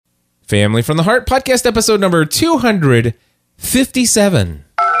Family from the Heart podcast episode number 257.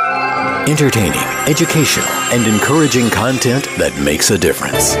 Entertaining, educational, and encouraging content that makes a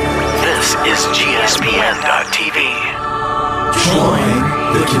difference. This is GSPN.TV. Join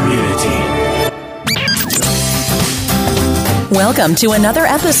the community. Welcome to another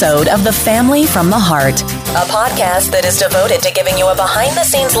episode of The Family from the Heart, a podcast that is devoted to giving you a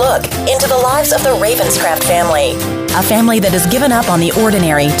behind-the-scenes look into the lives of the Ravenscraft family, a family that has given up on the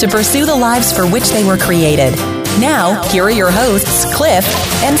ordinary to pursue the lives for which they were created. Now, here are your hosts, Cliff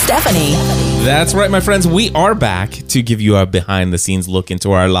and Stephanie. That's right, my friends. We are back to give you a behind-the-scenes look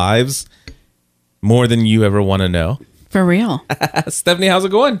into our lives. More than you ever want to know. For real. Stephanie, how's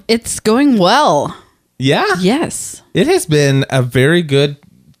it going? It's going well. Yeah? Yes. It has been a very good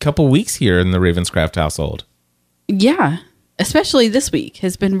couple weeks here in the Ravenscraft household. Yeah. Especially this week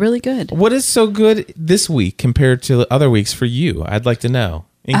has been really good. What is so good this week compared to other weeks for you? I'd like to know.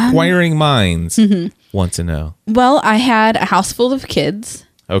 Inquiring minds want to know. Well, I had a house full of kids.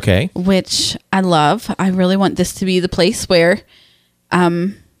 Okay. Which I love. I really want this to be the place where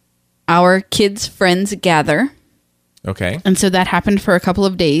our kids' friends gather. Okay. And so that happened for a couple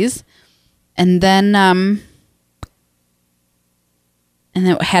of days. And then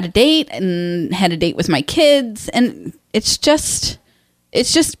had a date with my kids, and it's just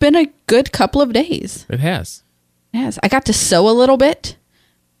been a good couple of days. It has. Yes, I got to sew a little bit,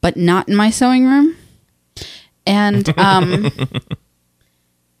 but not in my sewing room, and so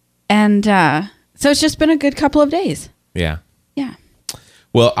it's just been a good couple of days. Yeah. Yeah.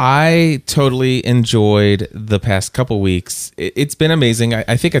 Well, I totally enjoyed the past couple weeks. It's been amazing.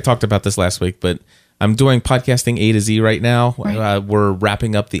 I think I talked about this last week, but I'm doing podcasting A to Z right now. Right. We're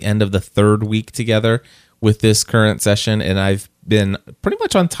wrapping up the end of the third week together with this current session, and I've been pretty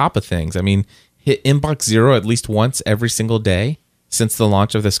much on top of things. I mean, hit inbox zero at least once every single day since the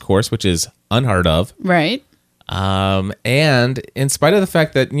launch of this course, which is unheard of. Right. And in spite of the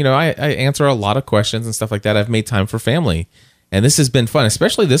fact that, I answer a lot of questions and stuff like that, I've made time for family. And this has been fun,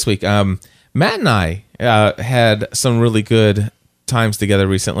 especially this week. Matt and I had some really good times together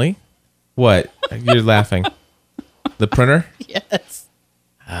recently. What? You're laughing. The printer? Yes.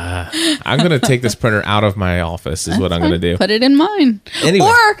 I'm going to take this printer out of my office is what I'm going to do. Put it in mine. Anyway.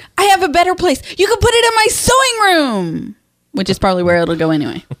 Or I have a better place. You can put it in my sewing room, which is probably where it'll go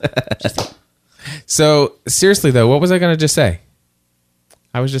anyway. So, seriously, though, what was I going to just say?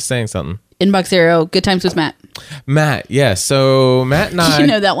 I was just saying something. Inbox zero. Good times with Matt. Matt, yes. So Matt and I... You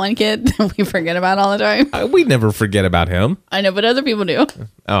know that one kid that we forget about all the time? We never forget about him. I know, but other people do.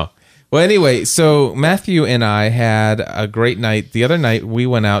 Oh. Well, anyway, so Matthew and I had a great night. The other night, we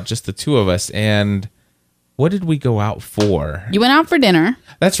went out, just the two of us, and what did we go out for? You went out for dinner.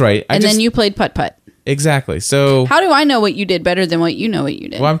 That's right. Then you played putt-putt. Exactly. So how do I know what you did better than what you know what you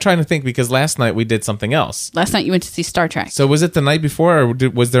did? Well, I'm trying to think because last night we did something else. Last night you went to see Star Trek. So was it the night before or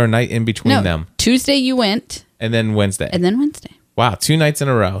was there a night in between them? Tuesday you went. And then Wednesday. And then Wednesday. Wow, 2 nights in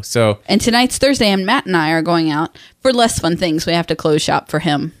a row. And tonight's Thursday and Matt and I are going out for less fun things. We have to close shop for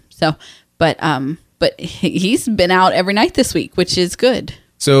him. So, but he's been out every night this week, which is good.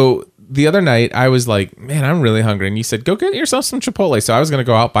 So the other night I was like, man, I'm really hungry. And you said, go get yourself some Chipotle. So I was going to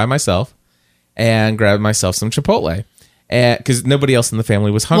go out by myself and grab myself some Chipotle because nobody else in the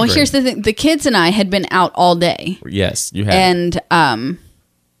family was hungry. Well, here's the thing. The kids and I had been out all day. Yes, you had. And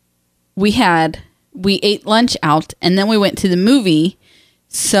we ate lunch out, and then we went to the movie.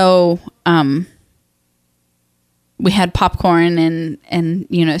 So we had popcorn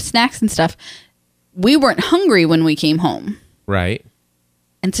and snacks and stuff. We weren't hungry when we came home. Right.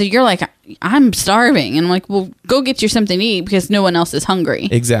 And so you're like, I'm starving. And I'm like, well, go get you something to eat because no one else is hungry.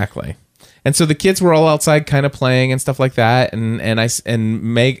 Exactly. And so the kids were all outside kind of playing and stuff like that. And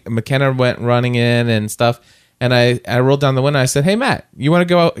McKenna went running in and stuff. And I rolled down the window. I said, hey, Matt, you want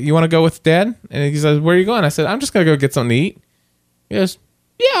to go with Dad? And he says, where are you going? I said, I'm just going to go get something to eat. He goes,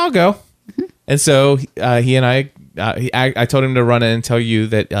 yeah, I'll go. Mm-hmm. And so he and I told him to run in and tell you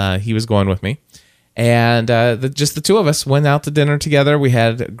that he was going with me. And just the two of us went out to dinner together. We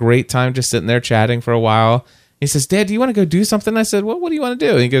had a great time just sitting there chatting for a while. He says, Dad, do you want to go do something? I said, well, what do you want to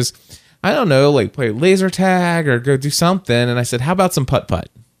do? And he goes, I don't know, like play laser tag or go do something. And I said, how about some putt-putt?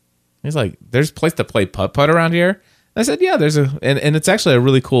 He's like, there's a place to play putt-putt around here? And I said, yeah, there's and it's actually a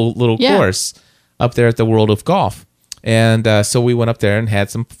really cool little course up there at the World of Golf. And so we went up there and had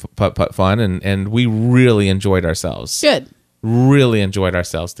some putt-putt fun, and we really enjoyed ourselves. Good. Really enjoyed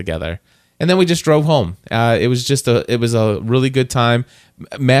ourselves together. And then we just drove home. It was a really good time.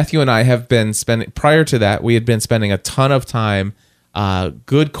 Matthew and I have been spending, prior to that, we had been spending a ton of time,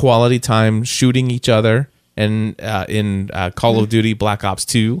 good quality time shooting each other and in Call of Duty Black Ops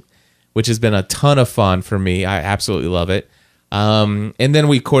 2. which has been a ton of fun for me. I absolutely love it. And then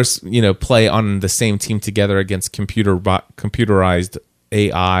we, of course, play on the same team together against computerized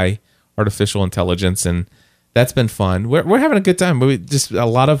AI, artificial intelligence, and that's been fun. We're having a good time. We just a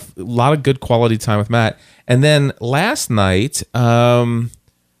lot of good quality time with Matt. And then last night,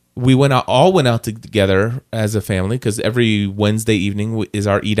 we went out together as a family because every Wednesday evening is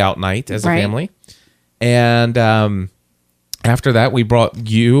our eat out night as a family. And after that, we brought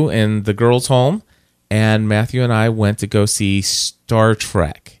you and the girls home, and Matthew and I went to go see Star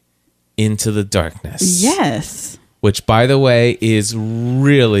Trek Into the Darkness. Yes. Which, by the way, is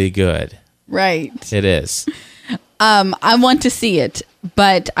really good. Right. It is. I want to see it,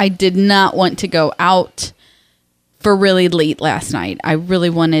 but I did not want to go out for really late last night. I really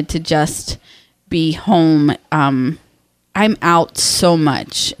wanted to just be home. I'm out so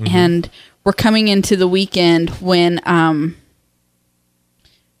much, and we're coming into the weekend when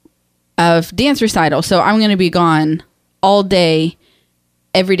of dance recital, so I'm going to be gone all day,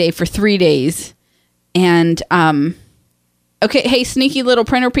 every day for 3 days. And okay, hey, sneaky little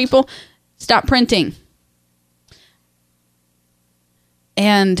printer people, stop printing.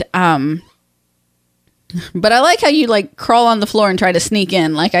 And but I like how you like crawl on the floor and try to sneak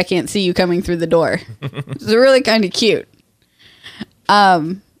in, like I can't see you coming through the door. It's really kind of cute.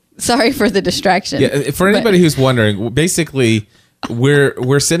 Sorry for the distraction. Yeah, for anybody who's wondering, basically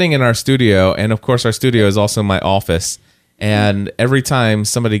we're sitting in our studio, and of course our studio is also my office. And every time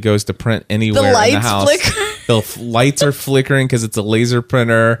somebody goes to print anywhere in the house, the lights are flickering because it's a laser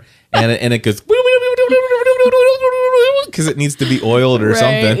printer, and it goes because it needs to be oiled or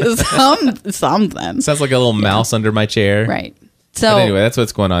something. Something. Sounds like a little mouse under my chair. Right. So but anyway, that's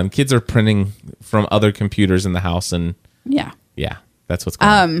what's going on. Kids are printing from other computers in the house, and yeah, that's what's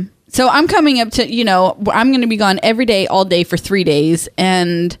going on. So I'm coming up to, I'm going to be gone every day, all day for 3 days,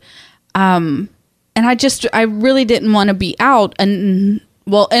 and I really didn't want to be out, and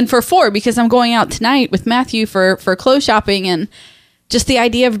for 4 because I'm going out tonight with Matthew for clothes shopping, and just the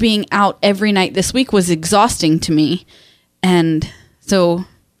idea of being out every night this week was exhausting to me. And so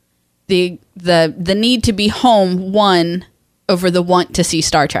the need to be home won over the want to see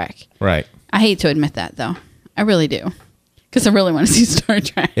Star Trek. Right. I hate to admit that, though. I really do, because I really want to see Star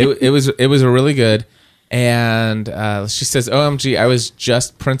Trek. It was really good. And she says, OMG, I was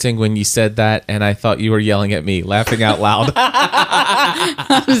just printing when you said that, and I thought you were yelling at me, laughing out loud.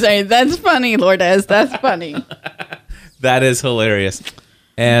 I'm saying, that's funny, Lourdes. That's funny. That is hilarious.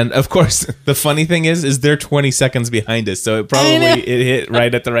 And, of course, the funny thing is they're 20 seconds behind us, so it hit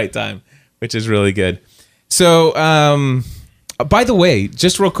right at the right time, which is really good. So, by the way,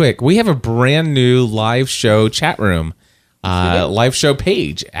 just real quick, we have a brand new live show chat room, live show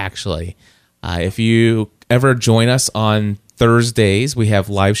page, actually. If you ever join us on Thursdays, we have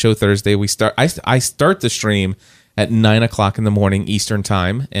live show Thursday. I start the stream at 9:00 in the morning Eastern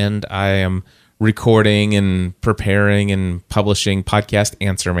time, and I am recording and preparing and publishing podcast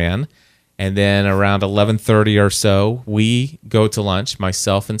Answer Man. And then around 11:30 or so, we go to lunch,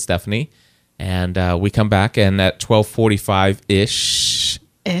 myself and Stephanie, and we come back, and at 12:45 ish,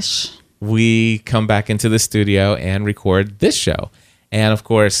 we come back into the studio and record this show. And of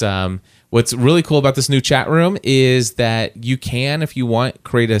course, what's really cool about this new chat room is that you can, if you want,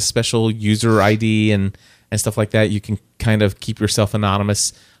 create a special user ID and stuff like that. You can kind of keep yourself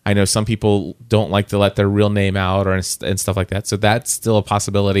anonymous. I know some people don't like to let their real name out and stuff like that. So that's still a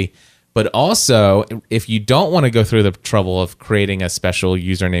possibility. But also, if you don't want to go through the trouble of creating a special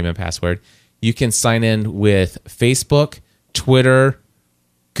username and password, you can sign in with Facebook, Twitter,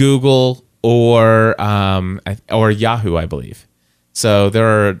 Google, or Yahoo, I believe. So there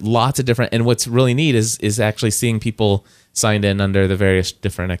are lots of different, and what's really neat is actually seeing people signed in under the various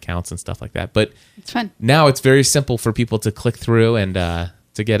different accounts and stuff like that. But it's fun. Now it's very simple for people to click through and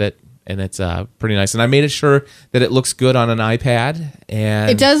to get it, and it's pretty nice. And I made it sure that it looks good on an iPad, and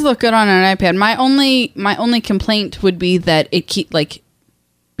it does look good on an iPad. My only complaint would be that it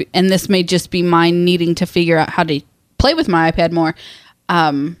and this may just be mine needing to figure out how to play with my iPad more.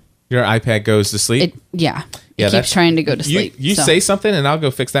 Your iPad goes to sleep? It keeps trying to go to sleep. You say something, and I'll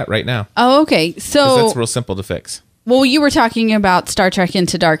go fix that right now. Oh, okay. So that's real simple to fix. Well, you were talking about Star Trek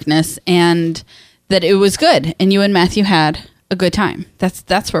Into Darkness, and that it was good, and you and Matthew had a good time.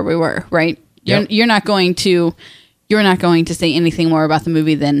 That's where we were, right? You're not going to say anything more about the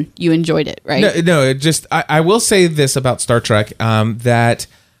movie than you enjoyed it, right? No. I will say this about Star Trek, that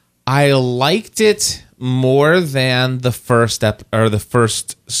I liked it more than the first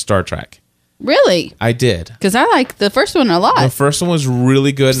Star Trek. Really? I did. Because I like the first one a lot. The first one was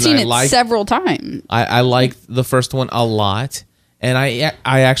really good. I've seen it several times. I liked the first one a lot. And I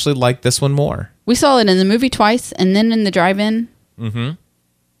actually like this one more. We saw it in the movie twice, and then in the drive-in. Mm-hmm.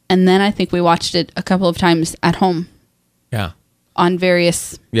 And then I think we watched it a couple of times at home. Yeah. On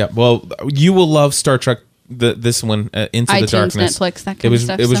various... Yeah, well, you will love Star Trek, this one, Into the iTunes, Darkness. Netflix, that kind of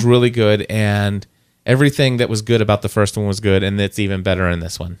stuff. It was really good, and everything that was good about the first one was good, and it's even better in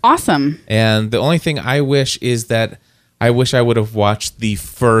this one. Awesome. And the only thing I wish is that I wish I would have watched the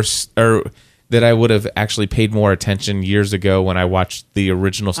first, or that I would have actually paid more attention years ago when I watched the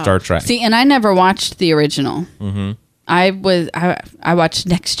original Star Trek. See, and I never watched the original. Mm-hmm. I watched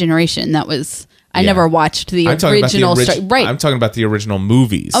Next Generation. That was... I never watched the original. Right. I'm talking about the original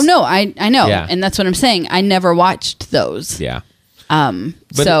movies. Oh, no, I know. Yeah. And that's what I'm saying. I never watched those. Yeah. But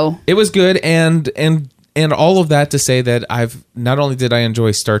So it was good, and all of that to say that I've not only did I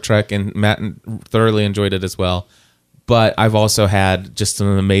enjoy Star Trek, and Matt thoroughly enjoyed it as well, but I've also had just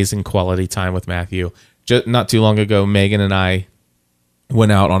an amazing quality time with Matthew. Just not too long ago, Megan and I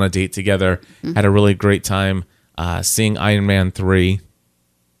went out on a date together, had a really great time seeing Iron Man 3.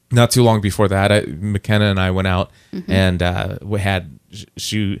 Not too long before that, McKenna and I went out and we had...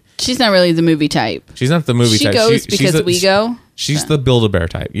 She's not really the movie type. She's not the movie type. She goes because we go. She's the Build-A-Bear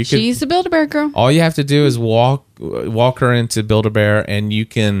type. She's the Build-A-Bear girl. All you have to do is walk her into Build-A-Bear, and you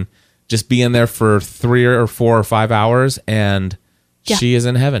can just be in there for 3 or 4 or 5 hours, and she is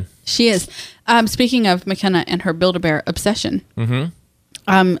in heaven. She is. Speaking of McKenna and her Build-A-Bear obsession,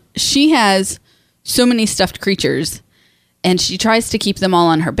 she has so many stuffed creatures, and she tries to keep them all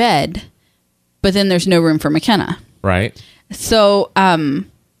on her bed, but then there's no room for McKenna. Right. So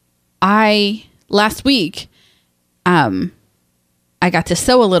last week, I got to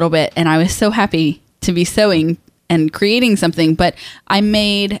sew a little bit, and I was so happy to be sewing and creating something, but I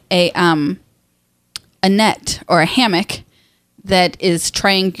made a net or a hammock that is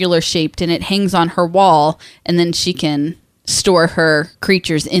triangular shaped, and it hangs on her wall, and then she can store her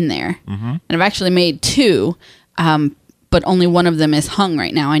creatures in there. Mm-hmm. And I've actually made 2, but only one of them is hung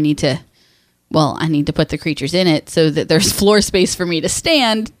right now. I need to put the creatures in it so that there's floor space for me to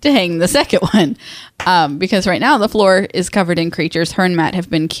stand to hang the second one. Because right now the floor is covered in creatures. Her and Matt have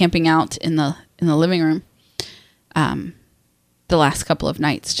been camping out in the living room the last couple of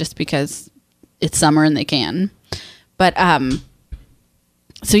nights just because it's summer and they can. But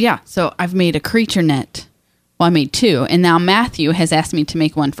so I've made a creature net. Well, I made 2, and now Matthew has asked me to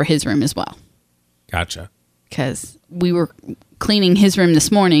make one for his room as well. Gotcha. Because we were cleaning his room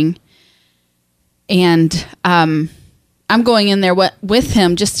this morning, and I'm going in there with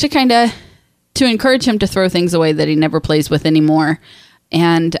him just to kind of to encourage him to throw things away that he never plays with anymore,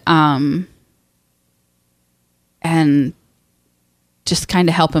 and just kind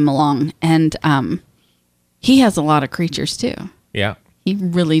of help him along. And he has a lot of creatures too. Yeah, he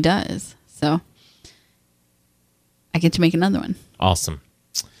really does. So I get to make another one. Awesome.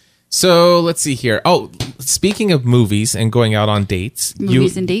 So let's see here. Oh, speaking of movies and going out on dates, you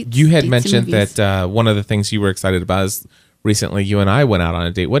had mentioned that one of the things you were excited about is recently you and I went out on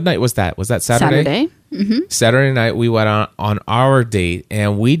a date. What night was that? Was that Saturday? Saturday. Mm-hmm. Saturday night we went on our date,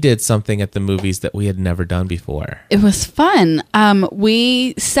 and we did something at the movies that we had never done before. It was fun.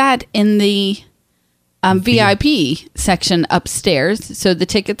 We sat in the VIP section upstairs, so the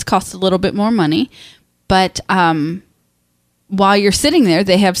tickets cost a little bit more money, but while you're sitting there,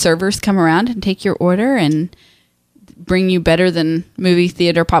 they have servers come around and take your order and bring you better than movie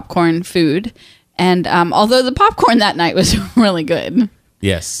theater popcorn food. And although the popcorn that night was really good.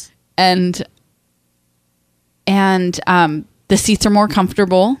 Yes. And the seats are more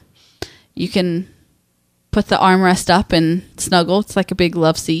comfortable. You can put the armrest up and snuggle. It's like a big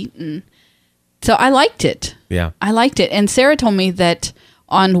love seat. And so I liked it. Yeah. I liked it. And Sarah told me that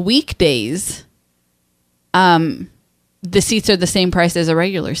on weekdays, the seats are the same price as a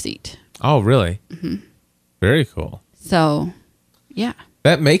regular seat. Oh, really? Mm-hmm. Very cool. So, yeah.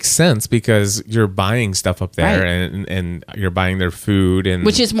 That makes sense because you're buying stuff up there, right. and you're buying their food, and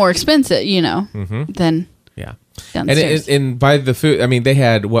which is more expensive, than downstairs. And by the food, I mean they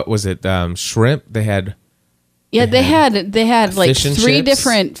had, what was it? Shrimp. They had. Yeah, they had like 3 chips.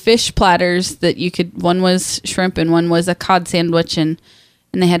 different fish platters that you could. One was shrimp, and one was a cod sandwich, and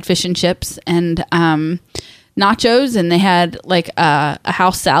they had fish and chips and nachos, and they had like a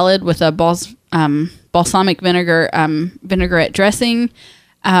house salad with a balsamic vinaigrette dressing.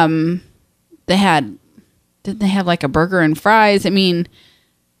 They had like a burger and fries. I mean,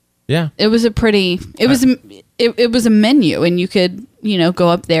 yeah, it was it was a menu, and you could go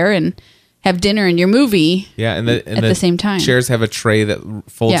up there and have dinner and your movie. Yeah, and at the same time, chairs have a tray that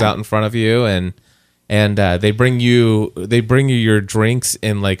folds out in front of you, and they bring you your drinks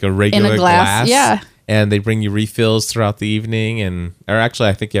in like a regular glass. Yeah. and they bring you refills throughout the evening. Or actually,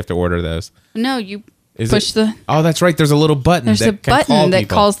 I think you have to order those. No, you Is push it? the. Oh, that's right. There's a little button. There's a that can call button that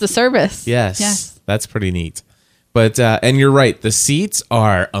people. calls the service. Yes, that's pretty neat. But and you're right. The seats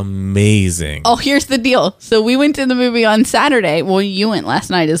are amazing. Oh, here's the deal. So we went to the movie on Saturday. Well, you went last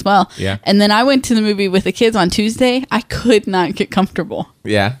night as well. Yeah. And then I went to the movie with the kids on Tuesday. I could not get comfortable.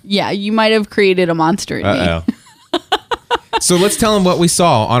 Yeah. Yeah, you might have created a monster in me. Uh oh. So let's tell them what we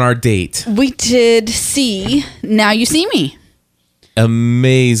saw on our date. We did see Now You See Me.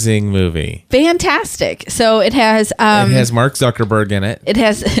 Amazing movie. Fantastic. So it has It has Mark Zuckerberg in it. it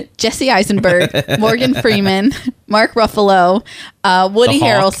has Jesse Eisenberg, Morgan Freeman, Mark Ruffalo, Woody The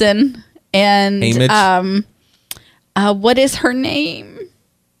Hawk. Harrelson, and Haymitch. what is her name?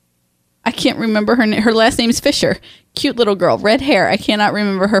 I can't remember her name. Her last name's Fisher. Cute little girl, red hair. I cannot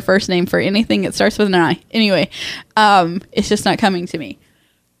remember her first name for anything that starts with an I. Anyway, it's just not coming to me.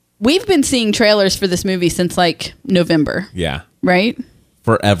 We've been seeing trailers for this movie since like November, Yeah. right?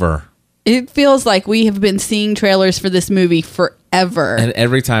 Forever. It feels like we have been seeing trailers for this movie forever. And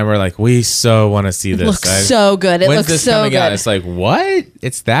every time we're like, we so want to see this. Looks so good. It When's looks this so coming out? good. It's like, what?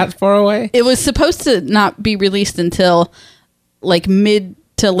 It's that far away? It was supposed to not be released until like mid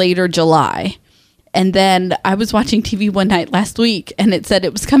to later July. And then I was watching TV one night last week and it said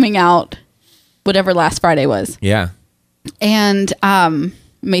it was coming out whatever last Friday was. Yeah. And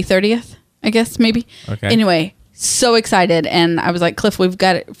May 30th, I guess, maybe. Okay. Anyway, so excited. And I was like, Cliff, we've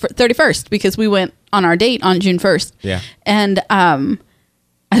got it for 31st because we went on our date on June 1st. Yeah. And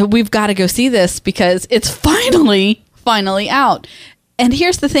we've got to go see this because it's finally out. And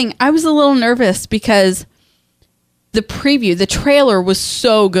here's the thing. I was a little nervous because the trailer was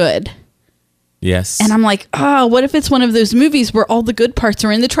so good. Yes. And I'm like, oh, what if it's one of those movies where all the good parts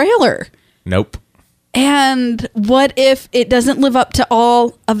are in the trailer? Nope. And what if it doesn't live up to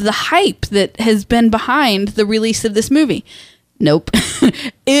all of the hype that has been behind the release of this movie? Nope.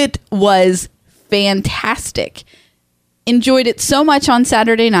 It was fantastic. Enjoyed it so much on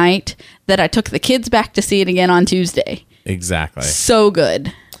Saturday night that I took the kids back to see it again on Tuesday. Exactly. So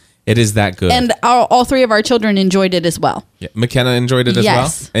good. It is that good. And all three of our children enjoyed it as well. Yeah. McKenna enjoyed it as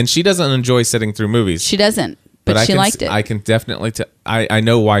Yes. well. And she doesn't enjoy sitting through movies. She doesn't, but she liked it. I can definitely I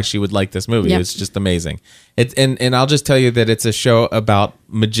know why she would like this movie. Yep. It's just amazing. And I'll just tell you that it's a show about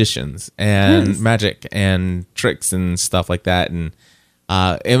magicians and Yes. magic and tricks and stuff like that. And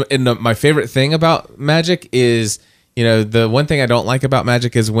my favorite thing about magic is, the one thing I don't like about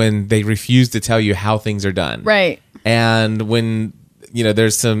magic is when they refuse to tell you how things are done. Right. And when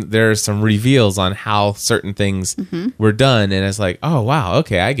there are some reveals on how certain things were done, and it's like, oh wow,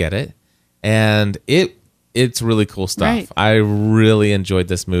 okay, I get it. And it's really cool stuff. Right. I really enjoyed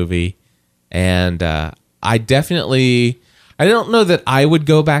this movie, and I don't know that I would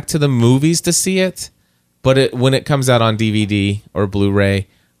go back to the movies to see it, but when it comes out on DVD or Blu-ray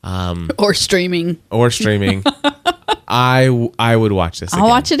Or streaming. I would watch this again. I'll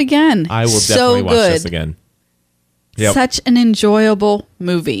watch it again. I will So definitely watch this good. again. Yep. Such an enjoyable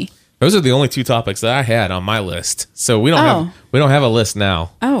movie. Those are the only two topics that I had on my list. So we don't have a list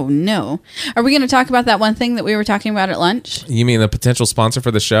now. Oh, no. Are we going to talk about that one thing that we were talking about at lunch? You mean a potential sponsor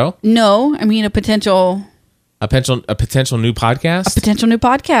for the show? No, I mean a potential A potential new podcast? new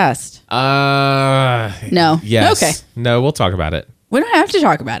podcast. No. Yes. Okay. No, we'll talk about it. We don't have to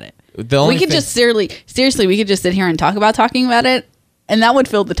talk about it. The only We could thing- just seriously, we could just sit here and talk about it, and that would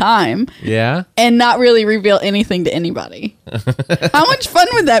fill the time Yeah. and not really reveal anything to anybody. How much fun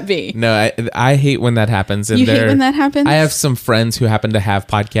would that be? No, I hate when that happens. And You hate when that happens? I have some friends who happen to have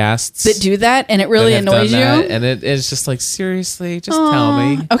podcasts That do that, and it really that have annoys you? done that, and it's just like, seriously, just tell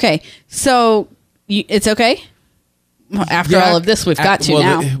me. Okay, so it's okay? Well, after Yeah, all of this, we've got to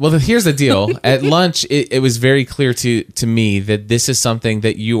well, now. Here's the deal. At lunch, it was very clear to me that this is something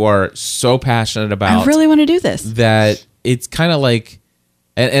that you are so passionate about I really want to do this. that it's kind of like,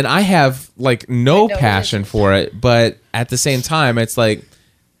 and I have like no passion for it, but at the same time, it's like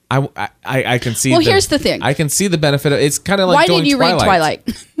I can see. Well, here's the thing. I can see the benefit of it's kind of like Why doing did you read Twilight?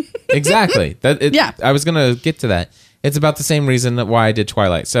 Exactly. Yeah. I was gonna get to that. It's about the same reason that why I did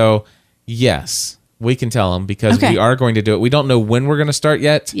Twilight. So yes, we can tell them because Okay. we are going to do it. We don't know when we're going to start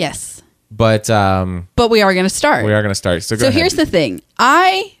yet, Yes, but but we are going to start. we are going to start. So go So ahead. here's the thing.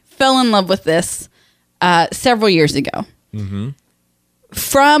 I fell in love with this several years ago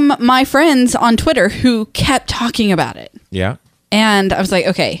from my friends on Twitter who kept talking about it. Yeah. And I was like,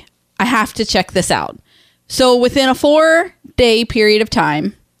 okay, I have to check this out. So within a 4-day period of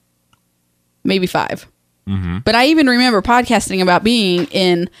time, maybe 5, But I even remember podcasting about being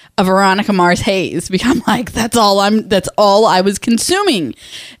in a Veronica Mars haze because I'm like, that's all I was consuming.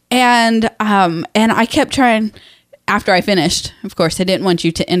 And I kept trying after I finished. Of course, I didn't want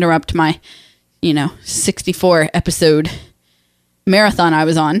you to interrupt my, 64 episode marathon I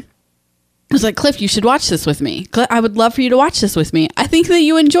was on. I was like, Cliff, you should watch this with me. I would love for you to watch this with me. I think that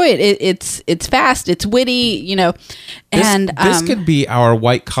you enjoy it. It's fast, it's witty, and this could be our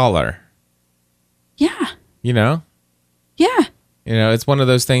white collar. Yeah. Yeah. It's one of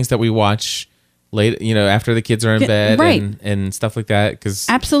those things that we watch late, after the kids are in bed, right. and stuff like that.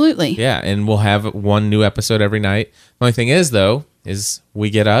 Absolutely. Yeah, and we'll have one new episode every night. The only thing is, though,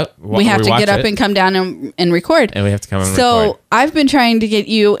 we get up. We have to get up and come down and record. And we have to come and record. So I've been trying to get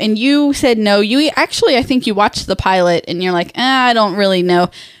you, and you said no. You actually, I think you watched the pilot, and you're like, I don't really know.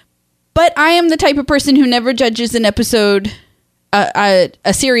 But I am the type of person who never judges an episode, a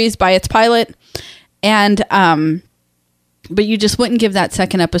series by its pilot. And, but you just wouldn't give that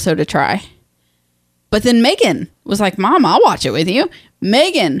second episode a try. But then Megan was like, Mom, I'll watch it with you.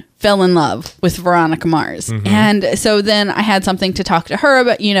 Megan fell in love with Veronica Mars. Mm-hmm. And so then I had something to talk to her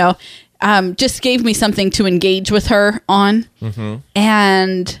about, just gave me something to engage with her on. Mm-hmm.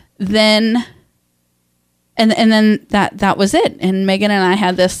 And then that was it. And Megan and I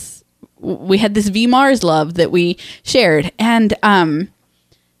had this V Mars love that we shared. And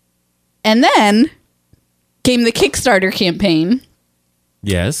then came the Kickstarter campaign.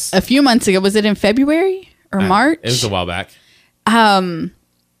 Yes. A few months ago. Was it in February or March? It was a while back. Came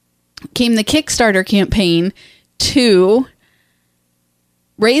the Kickstarter campaign to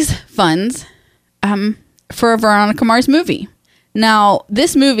raise funds for a Veronica Mars movie. Now,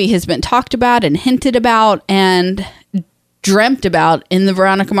 this movie has been talked about and hinted about and dreamt about in the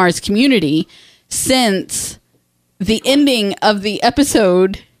Veronica Mars community since the ending of the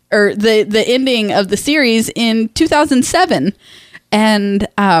episode or the ending of the series in 2007. And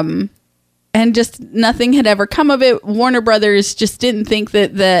just nothing had ever come of it. Warner Brothers just didn't think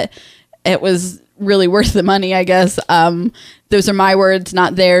that it was really worth the money, I guess. Those are my words,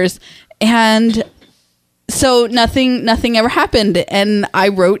 not theirs. And so nothing ever happened. And I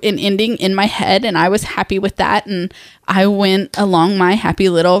wrote an ending in my head, and I was happy with that. And I went along my happy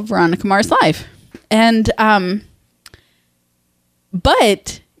little Veronica Mars life. And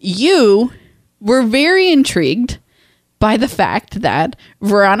but you were very intrigued by the fact that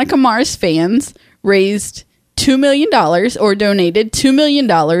Veronica Mars fans raised $2 million or donated $2 million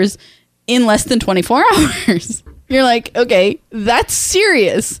in less than 24 hours. You're like, okay, that's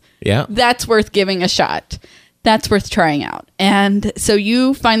serious. Yeah. That's worth giving a shot. That's worth trying out. And so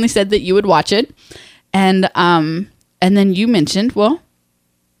you finally said that you would watch it. And then you mentioned, well,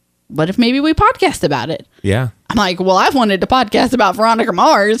 what if maybe we podcast about it? Yeah. I'm like, well, I've wanted to podcast about Veronica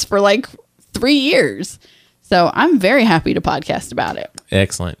Mars for like 3 years. So I'm very happy to podcast about it.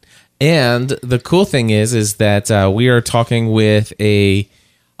 Excellent. And the cool thing is that we are talking with a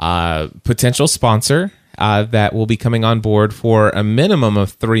potential sponsor that will be coming on board for a minimum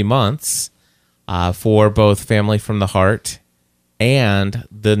of 3 months for both Family from the Heart and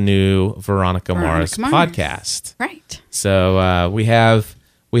the new Veronica Mars podcast. Right. So we have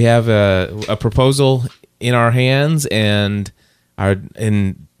a proposal in our hands and are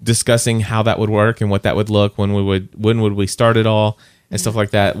in discussing how that would work and what that would look, when would we start it all and stuff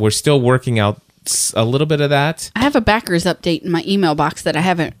like that. We're still working out a little bit of that. I have a backers update in my email box that I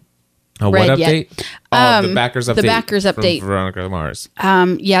haven't read what update? Yet. The backers update. The backers update from Veronica Mars.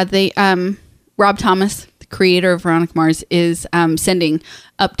 They Rob Thomas, the creator of Veronica Mars, is sending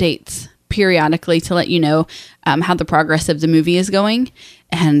updates periodically to let you know how the progress of the movie is going.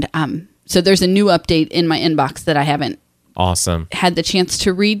 And so there's a new update in my inbox that I haven't had the chance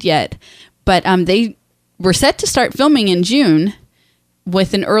to read yet. But they were set to start filming in June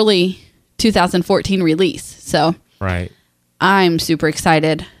with an early 2014 release. So right. I'm super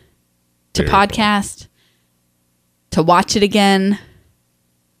excited to podcast, to watch it again,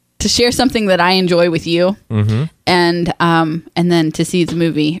 to share something that I enjoy with you, and then to see the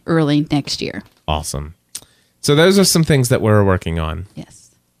movie early next year. Awesome. So those are some things that we're working on.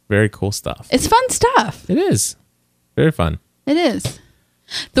 Yes. Very cool stuff. It's fun stuff. It is. Very fun. It is.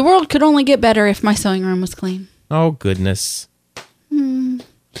 The world could only get better if my sewing room was clean. Oh, goodness.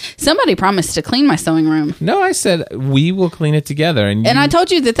 Somebody promised to clean my sewing room. No, I said we will clean it together. And I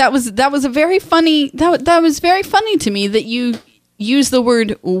told you that was a very funny, that was very funny to me that you use the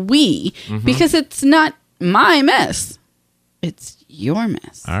word we, because it's not my mess. It's your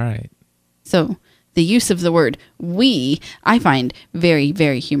mess. All right. So the use of the word we, I find very,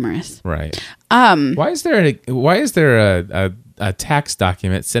 very humorous. Right. Why is there a tax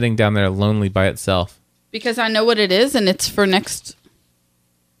document sitting down there lonely by itself? because I know what it is, and it's for next.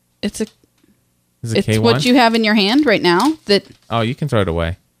 It's K1? what you have in your hand right now. That Oh, you can throw it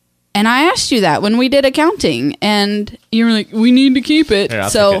away. And I asked you that when we did accounting, and you were like, "We need to keep it." Here, I'll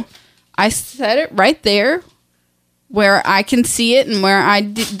So take it. I set it right there, where I can see it, and where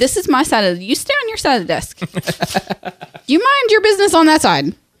this is my side of. You stay on your side of the desk. You mind your business on that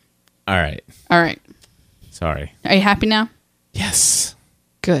side. All right. All right. Sorry. Are you happy now? Yes.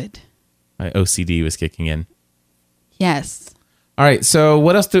 Good. My OCD was kicking in. Yes. All right. So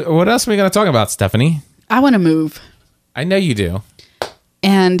what else are we going to talk about, Stephanie? I want to move. I know you do.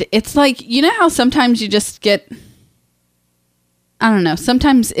 And it's like, you know how sometimes you just get, I don't know,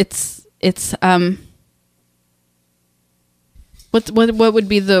 sometimes it's what would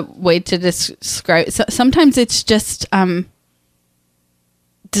be the way to describe it? Sometimes it's just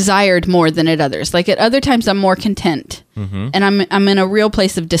desired more than at others. Like at other times I'm more content. Mm-hmm. And I'm in a real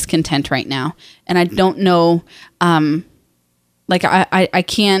place of discontent right now. And I don't know, like I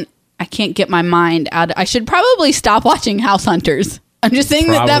can't get my mind out. I should probably stop watching House Hunters. I'm just saying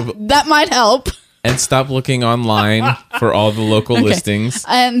that might help. And stop looking online for all the local listings.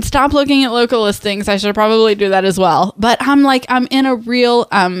 And stop looking at local listings. I should probably do that as well. But I'm in a real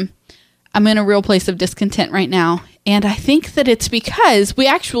place of discontent right now. And I think that it's because we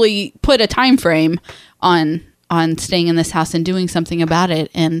actually put a time frame on staying in this house and doing something about it.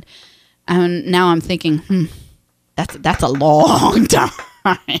 And now I'm thinking, that's a long time.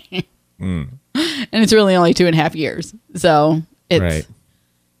 And it's really only 2.5 years. So it's, right.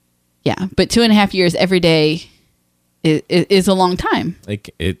 Yeah, but 2.5 years every day is a long time.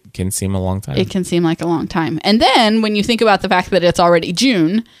 It can seem a long time. It can seem like a long time. And then when you think about the fact that it's already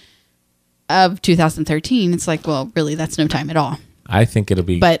June of 2013, it's like, well, really, that's no time at all. I think it'll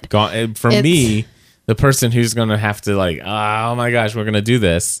be gone. For me, the person who's going to have to like, oh my gosh, we're going to do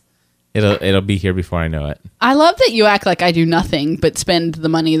this. It'll be here before I know it. I love that you act like I do nothing but spend the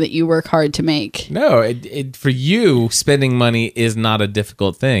money that you work hard to make. No, for you, spending money is not a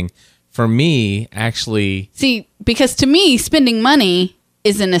difficult thing. For me, actually... See, because to me, spending money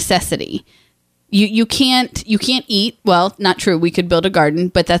is a necessity. You can't eat. Well, not true. We could build a garden,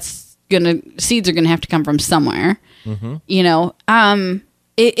 but seeds are gonna have to come from somewhere. Mm-hmm. You know,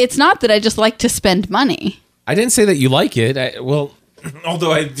 it's not that I just like to spend money. I didn't say that you like it.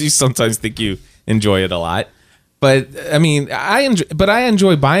 Although I do sometimes think you enjoy it a lot. But I mean, I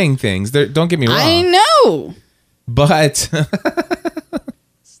enjoy buying things. Don't get me wrong. I know. But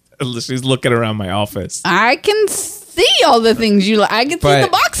she's looking around my office. I can see all the things you like. I can see the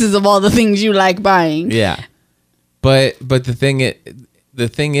boxes of all the things you like buying. Yeah. But the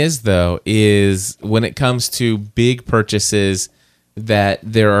thing is though, is when it comes to big purchases that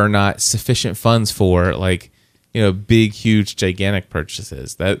there are not sufficient funds for, like, you know, big, huge, gigantic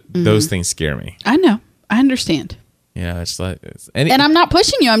purchases, those things scare me. I know. I understand. Yeah, it's like, and I'm not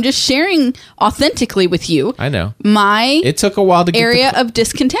pushing you. I'm just sharing authentically with you. I know. It took a while to get area of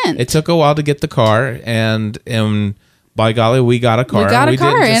discontent. It took a while to get the car, and by golly, we got a car.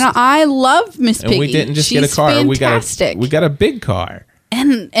 And I love Miss Piggy. And we didn't just get a car. Fantastic. We got a big car.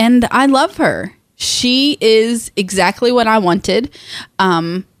 And I love her. She is exactly what I wanted.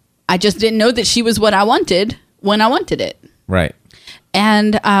 I just didn't know that she was what I wanted when I wanted it. Right.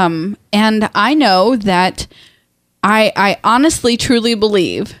 And I know that I honestly, truly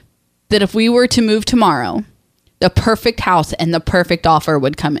believe that if we were to move tomorrow, the perfect house and the perfect offer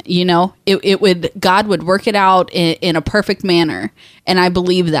would come. You know, God would work it out in a perfect manner. And I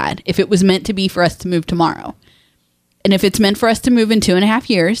believe that if it was meant to be for us to move tomorrow, and if it's meant for us to move in 2.5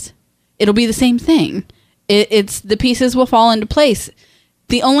 years, it'll be the same thing. It's the pieces will fall into place.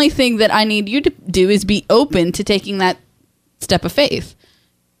 The only thing that I need you to do is be open to taking that step of faith.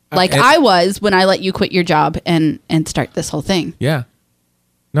 Like I was when I let you quit your job and start this whole thing. Yeah.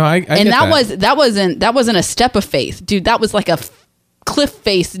 No, I and get that wasn't a step of faith, dude. That was like a cliff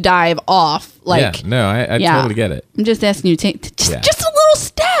face dive off. Like, yeah, no, I totally get it. I'm just asking you to take just a little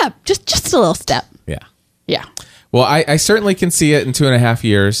step, just a little step. Yeah. Yeah. Well, I certainly can see it in 2.5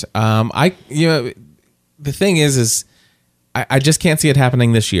 years. The thing is I just can't see it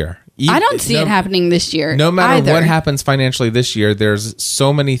happening this year. I don't see it happening this year. No matter either. what happens financially this year, there's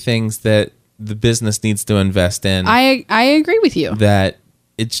so many things that the business needs to invest in. I agree with you. That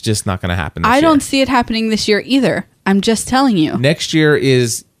it's just not going to happen this year. I don't see it happening this year either. I'm just telling you. Next year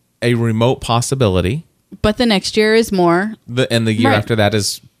is a remote possibility. But the next year is more. And the year after that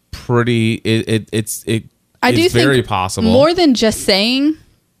is pretty. It's very possible. More than just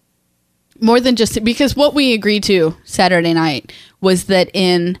because what we agreed to Saturday night was that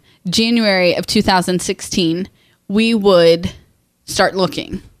in January of 2016 we would start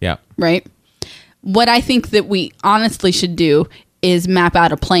looking. Yeah. Right. what I think that we honestly should do is map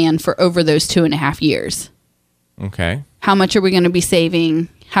out a plan for over those 2.5 years. Okay. How much are we going to be saving?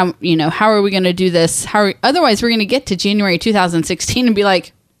 How are we going to do this? Otherwise we're going to get to January 2016 and be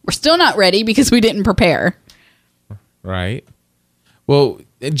like, we're still not ready because we didn't prepare. Right. Well,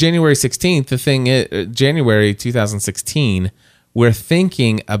 January 16th, the thing is, January 2016, we're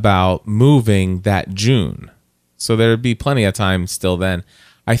thinking about moving that June. So there'd be plenty of time still then.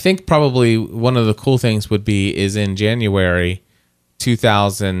 I think probably one of the cool things would be is in January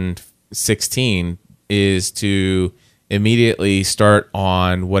 2016 is to immediately start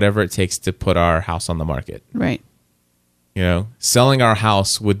on whatever it takes to put our house on the market. Right. You know, selling our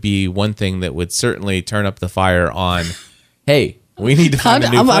house would be one thing that would certainly turn up the fire on, hey, we need to find a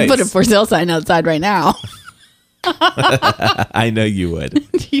new place. I'm putting a for sale sign outside right now. I know you would.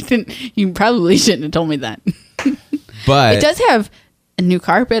 You probably shouldn't have told me that. But it does have a new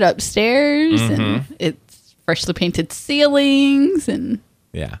carpet upstairs and it's freshly painted ceilings and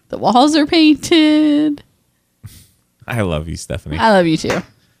yeah, the walls are painted. I love you, Stephanie. I love you too.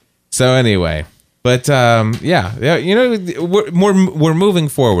 So anyway, but yeah, you know, we're moving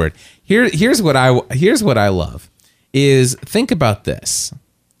forward. Here's what I love is think about this.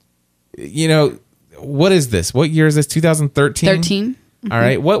 You know, what is this? What year is this? 2013. 13. All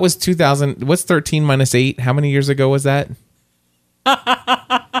right. What was 2000? What's 13 minus 8? How many years ago was that? Is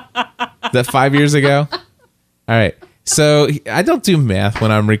that 5 years ago? All right. So I don't do math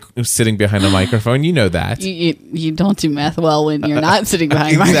when I'm sitting behind a microphone. You know that. You don't do math well when you're not sitting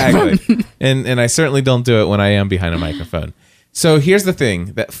behind a microphone. Exactly. and I certainly don't do it when I am behind a microphone. So here's the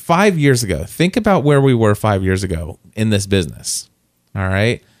thing, that 5 years ago, think about where we were 5 years ago in this business. All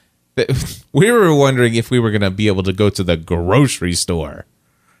right. We were wondering if we were going to be able to go to the grocery store.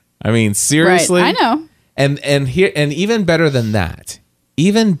 I mean, seriously. Right. I know. And even better than that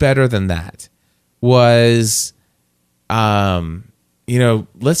was, you know,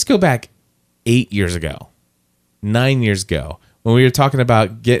 let's go back 8 years ago, 9 years ago, when we were talking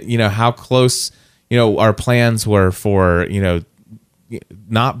about how close, you know, our plans were for, you know,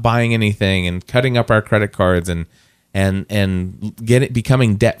 not buying anything and cutting up our credit cards and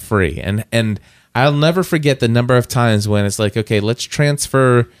becoming debt free. And I'll never forget the number of times when it's like, okay, let's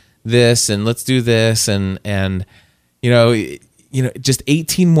transfer this and let's do this and you know, just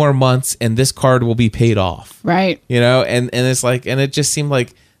 18 more months and this card will be paid off. Right. You know, and it's like, and it just seemed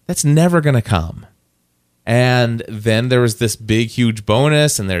like that's never going to come. And then there was this big, huge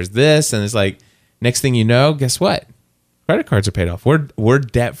bonus and there's this, and it's like, next thing you know, guess what? Credit cards are paid off. We're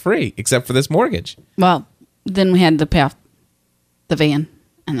debt free except for this mortgage. Well, then we had to pay off the van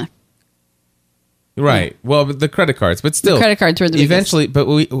and the right. Well, the credit cards, but still, the credit cards were the eventually.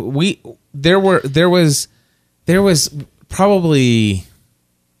 biggest. But there was probably,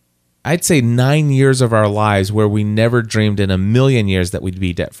 I'd say 9 years of our lives where we never dreamed in a million years that we'd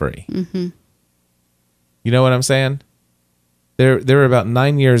be debt free. Mm-hmm. You know what I'm saying? There were about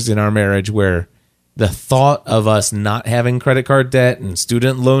 9 years in our marriage where the thought of us not having credit card debt and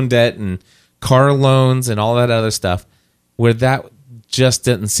student loan debt and car loans and all that other stuff, where that just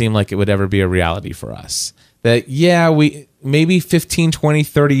didn't seem like it would ever be a reality for us. That, yeah, we maybe 15, 20,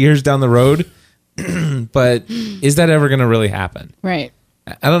 30 years down the road, but is that ever going to really happen? Right.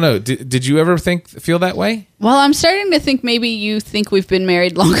 I don't know. Did you ever feel that way? Well, I'm starting to think maybe you think we've been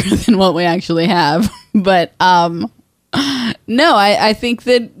married longer than what we actually have. But no, I think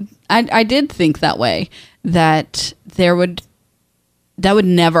that I did think that way, that that would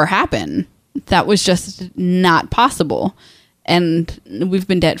never happen. That was just not possible. And we've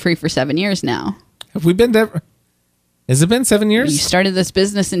been debt free for 7 years now. Have we been debt? Has it been 7 years? You started this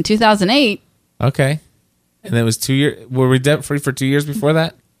business in 2008. Okay. And it was 2 years. Were we debt free for 2 years before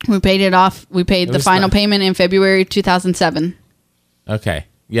that? We paid it off. We paid the final payment in February 2007. Okay.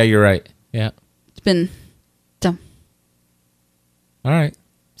 Yeah, you're right. Yeah. It's been dumb. All right.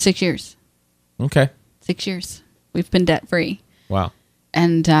 6 years. Okay. 6 years. We've been debt free. Wow.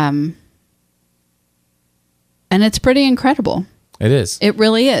 And it's pretty incredible. It is. It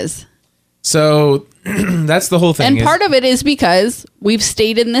really is. So that's the whole thing. And part of it is because we've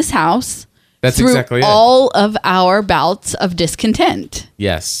stayed in this house. That's through exactly it. All of our bouts of discontent.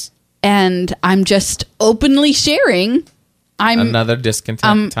 Yes. And I'm just openly sharing. Another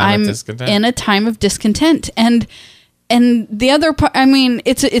discontent. I'm of discontent. In a time of discontent. And the other part, I mean,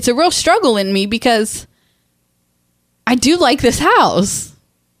 it's a real struggle in me because I do like this house.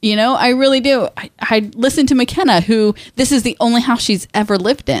 You know, I really do. I listen to McKenna, who this is the only house she's ever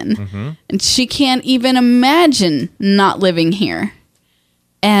lived in. Mm-hmm. And she can't even imagine not living here.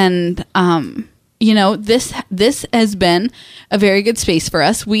 And you know, this has been a very good space for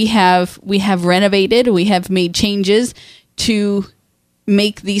us. We have renovated, we have made changes to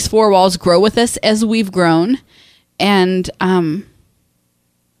make these four walls grow with us as we've grown. And now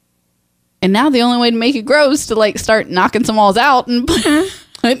the only way to make it grow is to like start knocking some walls out and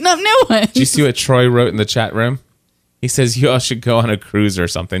putting up new ones. Do you see what Troy wrote in the chat room? He says you all should go on a cruise or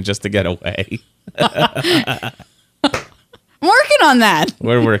something just to get away. I'm working on that.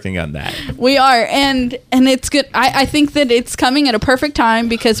 We're working on that. We are, and it's good. I think that it's coming at a perfect time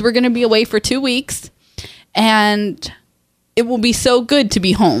because we're going to be away for 2 weeks, and it will be so good to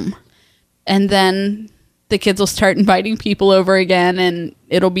be home. And then the kids will start inviting people over again, and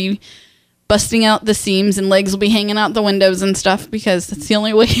it'll be busting out the seams, and legs will be hanging out the windows and stuff because it's the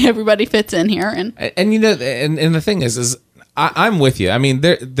only way everybody fits in here. And you know, and the thing is I'm with you. I mean,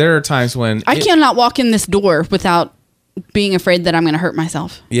 there are times when I cannot walk in this door without being afraid that I'm going to hurt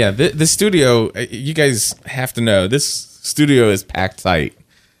myself. Yeah, the studio, you guys have to know, this studio is packed tight.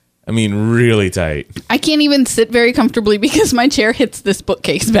 I mean, really tight. I can't even sit very comfortably because my chair hits this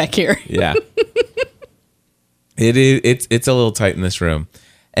bookcase back here. Yeah. It's a little tight in this room.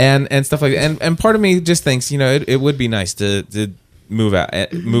 And stuff like that. And part of me just thinks, you know, it would be nice to move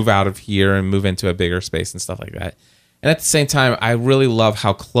out of here and move into a bigger space and stuff like that. And at the same time, I really love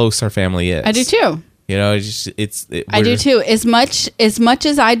how close our family is. I do too. You know, I do too. As much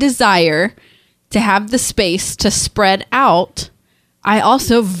as I desire to have the space to spread out, I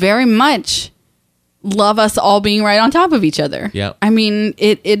also very much love us all being right on top of each other. Yeah. I mean,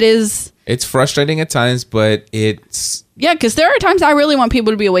 it is. It's frustrating at times, but it's. Yeah, because there are times I really want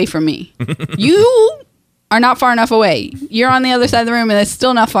people to be away from me. You are not far enough away. You're on the other side of the room, and it's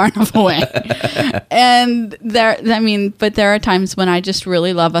still not far enough away. And but there are times when I just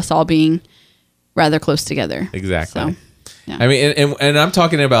really love us all being rather close together. Exactly. So, yeah. I mean, and I'm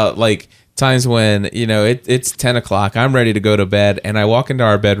talking about like times when, you know, it's 10 o'clock. I'm ready to go to bed, and I walk into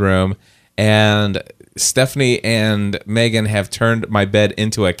our bedroom, and Stephanie and Megan have turned my bed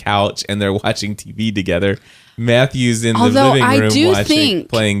into a couch, and they're watching TV together. Matthew's in the living room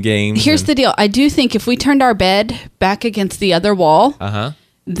playing games. Here's the deal. I do think if we turned our bed back against the other wall,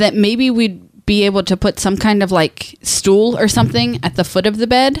 that maybe we'd be able to put some kind of like stool or something at the foot of the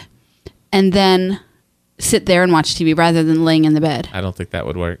bed and then sit there and watch TV rather than laying in the bed. I don't think that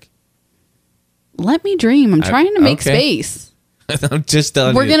would work. Let me dream. I'm trying to make space. I'm just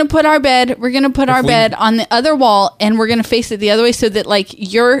telling We're gonna put our bed on the other wall, and we're gonna face it the other way so that like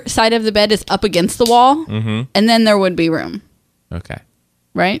your side of the bed is up against the wall, and then there would be room. Okay.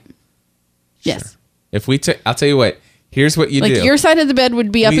 Right? Sure. Yes. If I'll tell you what. Here's what you do. Like your side of the bed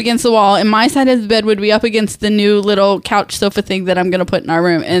would be up against the wall, and my side of the bed would be up against the new little couch sofa thing that I'm going to put in our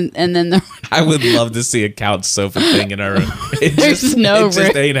room. And then I would love to see a couch sofa thing in our room. There's no room. It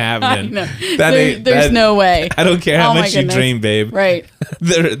just ain't happening. There's no way. I don't care how much you dream, babe. Right.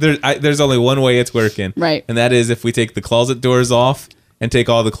 There's only one way it's working. Right. And that is if we take the closet doors off and take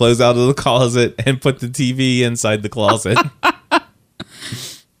all the clothes out of the closet and put the TV inside the closet.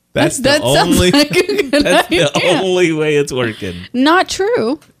 That's the only way it's working. Not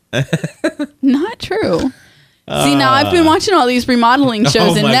true. Not true. See, now I've been watching all these remodeling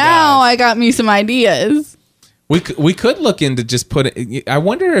shows, and now I got me some ideas. We could look into just I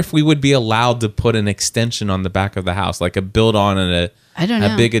wonder if we would be allowed to put an extension on the back of the house, like a build-on and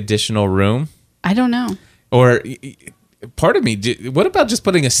a big additional room. I don't know. Or part of me, what about just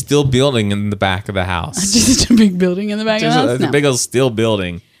putting a steel building in the back of the house? Just a big building in the back of the house? A big old steel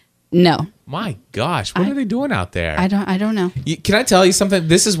building. No. My gosh, what are they doing out there? I don't know. Can I tell you something?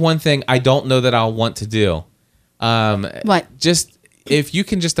 This is one thing I don't know that I'll want to do. What? Just if you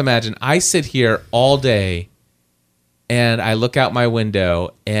can just imagine, I sit here all day and I look out my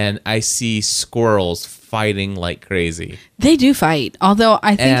window and I see squirrels fighting like crazy. They do fight, although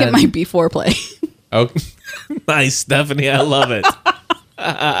I think it might be foreplay. Oh, nice, Stephanie. I love it.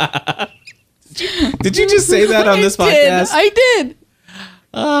 Did you just say that on this podcast? I did.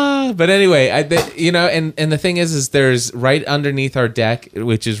 But anyway, and the thing is there's right underneath our deck,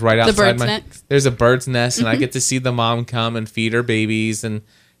 which is right outside there's a bird's nest, and I get to see the mom come and feed her babies and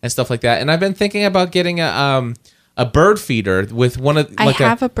stuff like that. And I've been thinking about getting a bird feeder with one of. I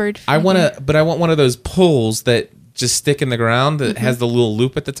have a bird feeder. I want one of those poles that just stick in the ground that has the little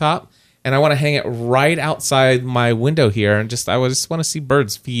loop at the top, and I want to hang it right outside my window here, and I just want to see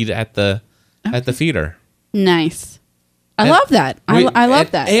birds feed at the feeder. Nice. I love that. I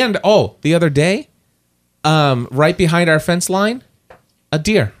love that. And the other day, right behind our fence line, a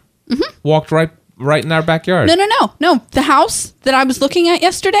deer walked right in our backyard. No. The house that I was looking at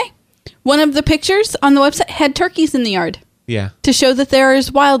yesterday, one of the pictures on the website had turkeys in the yard. Yeah. To show that there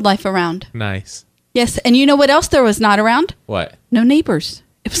is wildlife around. Nice. Yes, and you know what else there was not around? What? No neighbors.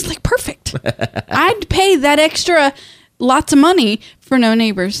 It was like perfect. I'd pay that extra lots of money for no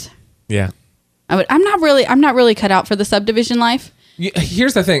neighbors. Yeah. I'm not really cut out for the subdivision life.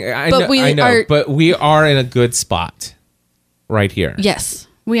 Here's the thing. I But we know, are- but we are in a good spot right here. Yes,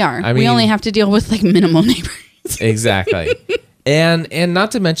 we are. I we mean- only have to deal with like minimal neighbors. Exactly. and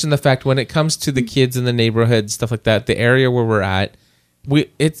not to mention the fact when it comes to the kids in the neighborhood, stuff like that, the area where we're at,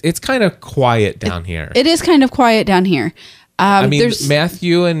 it's kind of quiet down here. It is kind of quiet down here. I mean, there's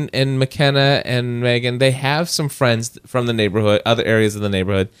Matthew and McKenna and Megan, they have some friends from the neighborhood, other areas of the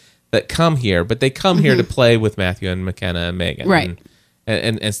neighborhood that come here, but they come here to play with Matthew and McKenna and Megan. Right.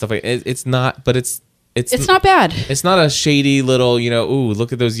 And stuff like it. It's not, but it's not bad. It's not a shady little, ooh,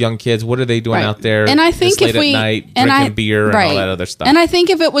 look at those young kids. What are they doing Right. out there? And I think this if late we at night and drinking beer and all that other stuff. And I think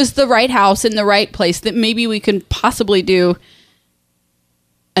if it was the right house in the right place, that maybe we could possibly do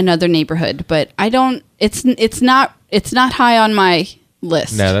another neighborhood. But I don't. It's not high on my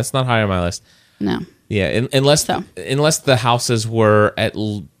list. No, that's not high on my list. No. Yeah, unless So. unless the houses were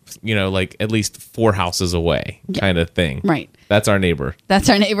like at least 4 houses away, kind of thing. Right. That's our neighbor. That's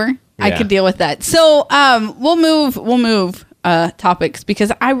our neighbor. I Yeah. could deal with that. So we'll move topics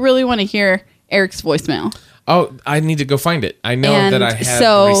because I really want to hear Eric's voicemail. Oh, I need to go find it. I know And that I have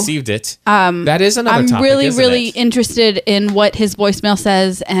so, received it. That is another I'm topic, really, isn't really it? interested in what his voicemail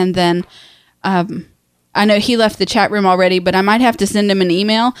says. And then I know he left the chat room already, but I might have to send him an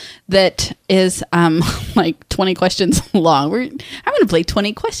email that is like 20 questions long. I'm going to play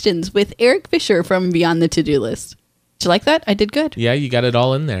 20 questions with Eric Fisher from Beyond the To-Do List. Did you like that? I did good. Yeah, you got it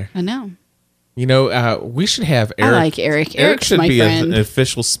all in there. I know. We should have Eric. I like Eric. Eric Eric's should my be friend. an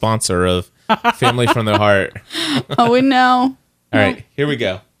official sponsor of Family from the Heart. Oh, no. All right, here we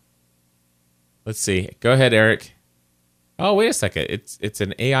go. Let's see. Go ahead, Eric. Oh, wait a second. It's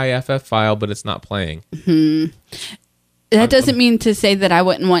an AIFF file, but it's not playing. That doesn't mean to say that I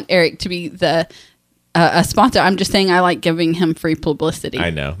wouldn't want Eric to be a sponsor. I'm just saying I like giving him free publicity. I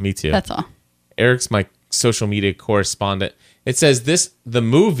know. Me too. That's all. Eric's my social media correspondent. It says the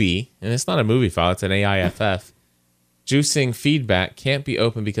movie, and it's not a movie file, it's an AIFF. Juicing feedback can't be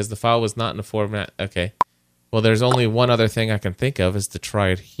opened because the file was not in a format. Okay. Well, there's only one other thing I can think of is to try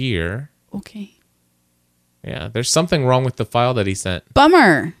it here. Okay. Yeah, there's something wrong with the file that he sent.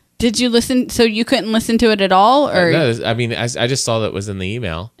 Bummer. Did you listen? So you couldn't listen to it at all? Or No, I mean, I just saw that it was in the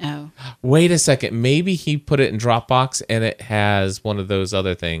email. Oh. Wait a second. Maybe he put it in Dropbox and it has one of those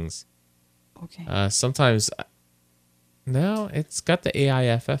other things. Okay. Sometimes, no, it's got the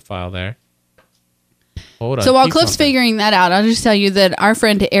AIFF file there. Hold on. So while keep Cliff's talking. figuring that out, I'll just tell you that our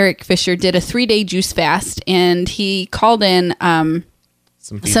friend Eric Fisher did a 3-day juice fast, and he called in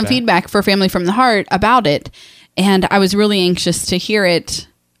some feedback for Family from the Heart about it, and I was really anxious to hear it.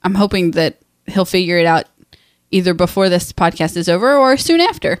 I'm hoping that he'll figure it out either before this podcast is over or soon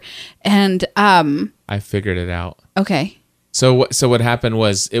after. And I figured it out. okay. So what happened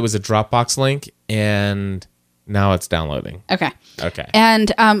was it was a Dropbox link, and now it's downloading. Okay. Okay.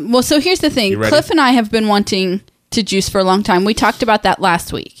 And well, so here's the thing. You ready? Cliff and I have been wanting to juice for a long time. We talked about that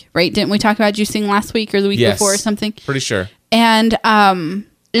last week, right? Didn't we talk about juicing last week or the week Yes. before or something? Pretty sure. And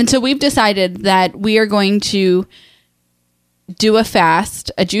so we've decided that we are going to do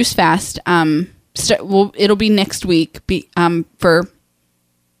a juice fast. It'll be next week for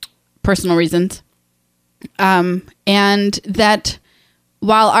personal reasons. And that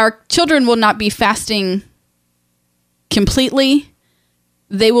while our children will not be fasting completely,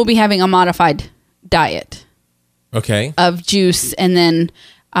 they will be having a modified diet Okay. of juice and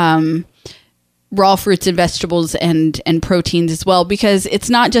then raw fruits and vegetables and proteins as well, because it's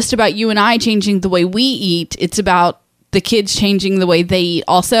not just about you and I changing the way we eat, it's about the kids changing the way they eat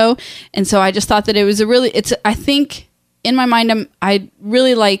also. And so I just thought that it was I think in my mind I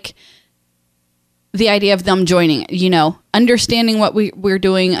really like the idea of them joining, understanding what we're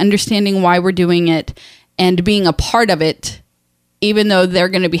doing, understanding why we're doing it, and being a part of it, even though they're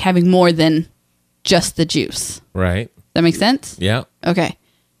going to be having more than just the juice. Right. That makes sense? Yeah. Okay.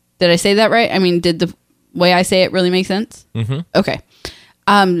 Did I say that right? I mean, did the way I say it really make sense? Mm-hmm. Okay.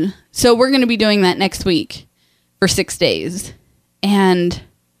 So we're going to be doing that next week for 6 days. And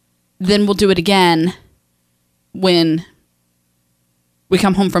then we'll do it again when we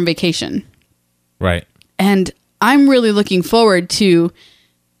come home from vacation. Right. And I'm really looking forward to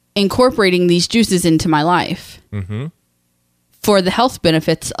incorporating these juices into my life for the health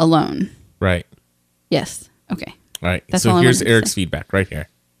benefits alone. Right. Yes. Okay. All right. That's So all I here's wanted to Eric's say. feedback right here.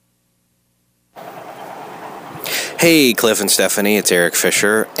 Hey, Cliff and Stephanie, it's Eric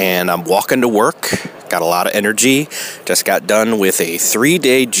Fisher, and I'm walking to work. Got a lot of energy. Just got done with a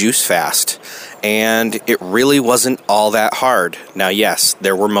 3-day juice fast. and it really wasn't all that hard. Now, yes,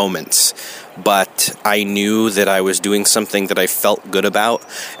 there were moments, but I knew that I was doing something that I felt good about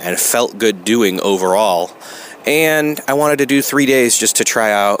and felt good doing overall. And I wanted to do 3 days just to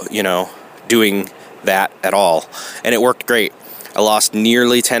try out, doing that at all. And it worked great. I lost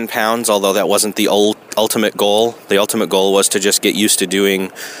nearly 10 pounds, although that wasn't the ultimate goal. The ultimate goal was to just get used to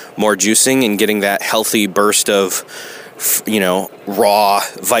doing more juicing and getting that healthy burst of, raw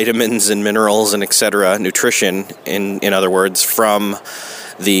vitamins and minerals and etc., nutrition, in other words, from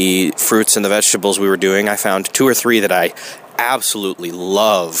the fruits and the vegetables we were doing. I found 2 or 3 that I absolutely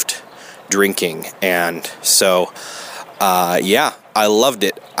loved drinking. And so, I loved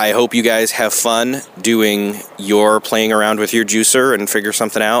it. I hope you guys have fun doing playing around with your juicer and figure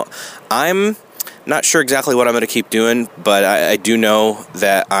something out. I'm not sure exactly what I'm going to keep doing, but I do know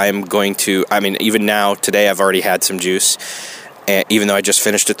that I'm going to, even now, today I've already had some juice, even though I just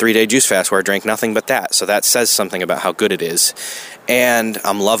finished a 3-day juice fast where I drank nothing but that. So that says something about how good it is. And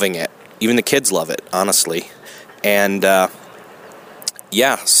I'm loving it. Even the kids love it, honestly. And,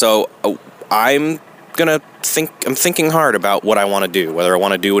 so I'm thinking hard about what I want to do, whether I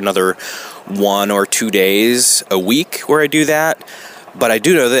want to do another 1 or 2 days a week where I do that. But I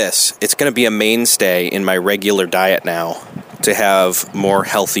do know this, it's going to be a mainstay in my regular diet now to have more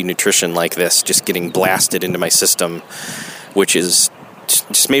healthy nutrition like this, just getting blasted into my system, which is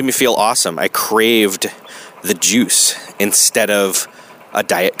just made me feel awesome. I craved the juice instead of a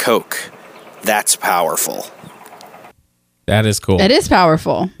Diet Coke. That's powerful. That is cool. It is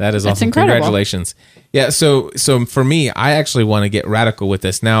powerful. That is That's awesome. incredible. Congratulations. Yeah, so for me, I actually want to get radical with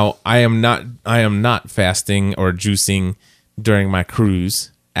this. Now, I am not fasting or juicing during my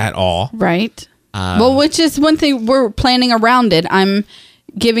cruise at all. Right. Which is one thing we're planning around it. I'm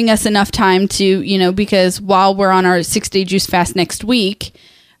giving us enough time to, because while we're on our 6-day juice fast next week,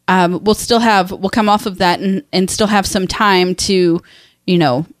 we'll come off of that and still have some time to,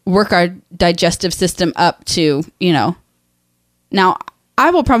 work our digestive system up to, Now,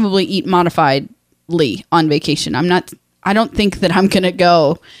 I will probably eat modifiedly on vacation. I don't think that I'm going to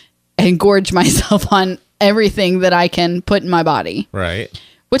go and gorge myself on everything that I can put in my body. Right.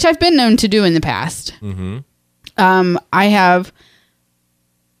 Which I've been known to do in the past. Mm-hmm. I have,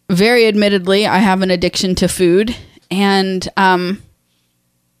 very admittedly, I have an addiction to food, and I'm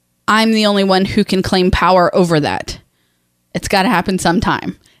the only one who can claim power over that. It's got to happen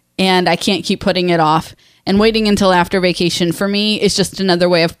sometime, and I can't keep putting it off. And waiting until after vacation for me is just another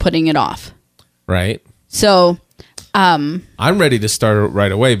way of putting it off. Right. So, I'm ready to start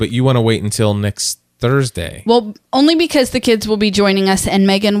right away, but you want to wait until next Thursday. Well, only because the kids will be joining us, and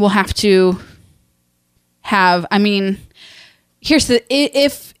Megan will have to have. Here's the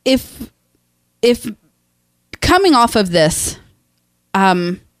if coming off of this,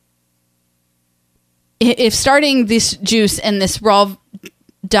 if starting this juice and this raw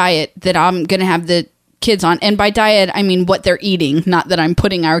diet that I'm going to have the kids on, and by diet I mean what they're eating, not that I'm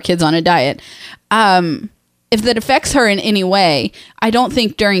putting our kids on a diet. If that affects her in any way, I don't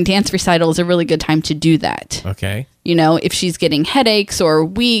think during dance recital is a really good time to do that. Okay. If she's getting headaches or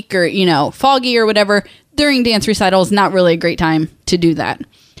weak or, foggy or whatever, during dance recital is not really a great time to do that.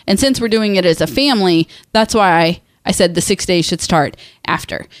 And since we're doing it as a family, that's why I said the 6 days should start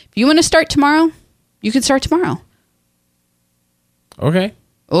after. If you want to start tomorrow, you can start tomorrow. Okay.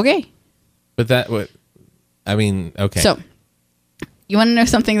 Okay. But okay. So, you want to know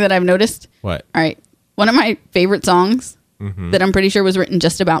something that I've noticed? What? All right. One of my favorite songs that I'm pretty sure was written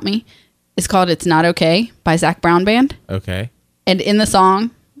just about me is called It's Not Okay by Zac Brown Band. Okay. And in the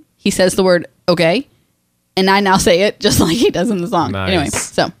song, he says the word okay. And I now say it just like he does in the song. Nice. Anyway,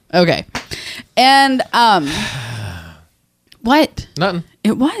 so, okay. And, what? Nothing.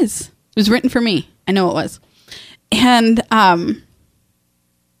 It was written for me. I know it was. And,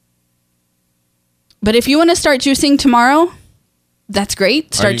 but if you want to start juicing tomorrow, that's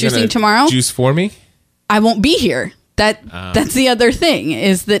great. Start juicing tomorrow. Juice for me? I won't be here. That's the other thing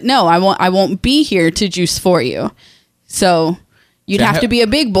is that no, I won't be here to juice for you. So you'd have to be a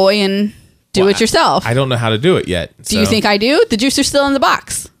big boy and do it yourself. I don't know how to do it yet. Do you think I do? The juicer's still in the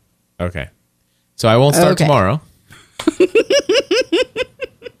box. Okay. So I won't start tomorrow.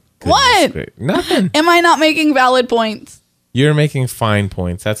 What? Nothing. Am I not making valid points? You're making fine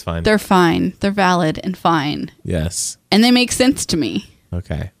points. That's fine. They're fine. They're valid and fine. Yes. And they make sense to me.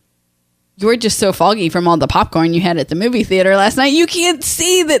 Okay. You were just so foggy from all the popcorn you had at the movie theater last night. You can't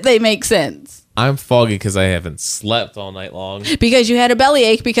see that they make sense. I'm foggy because I haven't slept all night long. Because you had a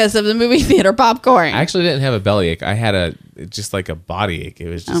bellyache because of the movie theater popcorn. I actually didn't have a bellyache. I had just like a body ache. It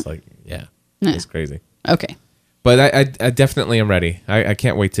was just it was crazy. Okay. But I definitely am ready. I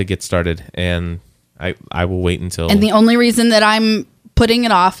can't wait to get started, and I will wait until. And the only reason that I'm putting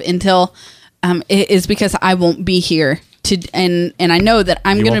it off until is because I won't be here and I know that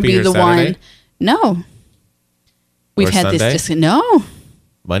I'm going to be the Saturday? one. No, we've Or had Sunday? this no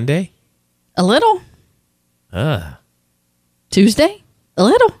Monday. a little Ah, Tuesday a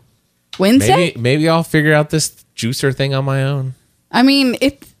little Wednesday. maybe I'll figure out this juicer thing on my own. I mean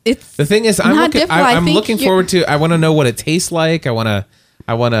it's The thing is, I'm not looking. difficult. I I'm think looking you're- forward to. I want to know what it tastes like. I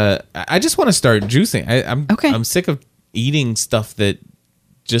just want to start juicing. I'm Okay. I'm sick of eating stuff that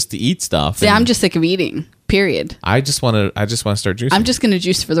just to eat stuff. See, and I'm just sick of eating. Period. I just want to start juicing. I'm just going to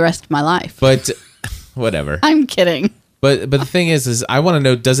juice for the rest of my life. But whatever. I'm kidding. But the thing is I want to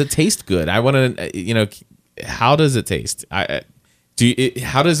know, does it taste good? I want to, how does it taste? How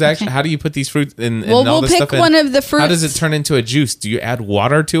do you put these fruits in? Well, and all we'll this pick stuff in? one of the How does it fruits. turn into a juice? Do you add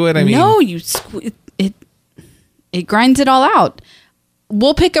water to it? I mean, No, it grinds it all out.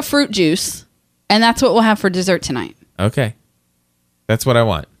 We'll pick a fruit juice, and that's what we'll have for dessert tonight. Okay, that's what I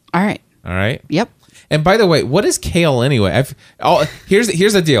want. All right. All right. Yep. And by the way, what is kale anyway? Here's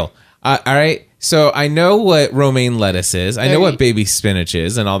the deal. All right. So I know what romaine lettuce is. I know what baby spinach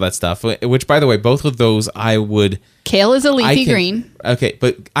is and all that stuff. Which, by the way, both of those I would. Kale is a I leafy can- green. Okay,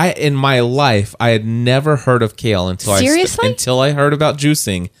 but in my life I had never heard of kale until Seriously? I heard about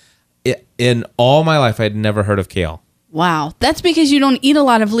juicing. In all my life, I had never heard of kale. Wow. That's because you don't eat a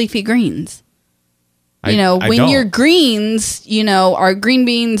lot of leafy greens. I When don't. your greens, are green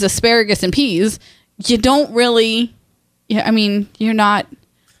beans, asparagus, and peas, you don't really. Yeah, I mean, you're not.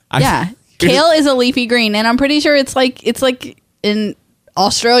 Yeah, kale is a leafy green, and I'm pretty sure it's like an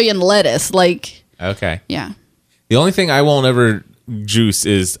Australian lettuce. Like, Okay. yeah, The only thing I won't ever juice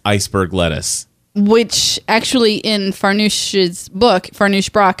is iceberg lettuce. which actually in Farnoosh's book,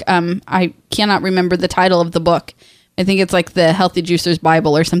 Farnoosh Brock, I cannot remember the title of the book. I think it's like the Healthy Juicer's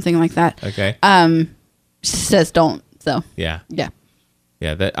Bible or something like that. Okay. Says don't. So Yeah. yeah,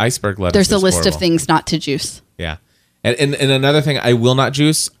 That iceberg lettuce. there's a is list of horrible. things not to juice. Yeah. And another thing I will not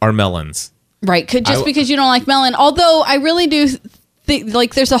juice are melons. Right, because you don't like melon. Although I really do think,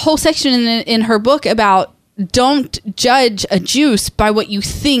 like, there's a whole section in her book about don't judge a juice by what you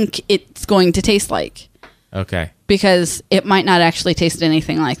think it's going to taste like, Okay. because it might not actually taste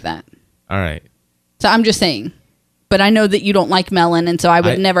anything like that. All right. So I'm just saying. But I know that you don't like melon, and so I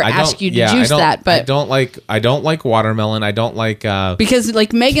would never I ask don't- you to yeah, juice that. But I don't like watermelon. I don't like because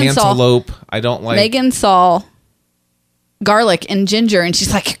like Megan saw cantaloupe. I don't like garlic and ginger, and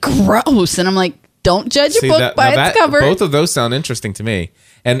she's like, gross. And I'm like, don't judge a book by its cover. Both of those sound interesting to me.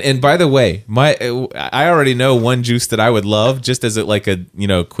 And by the way, I already know one juice that I would love just as like a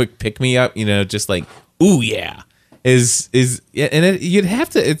quick pick me up. Just like ooh yeah. You'd have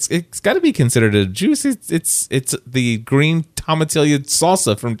to. It's got to be considered a juice. It's the green tomatillo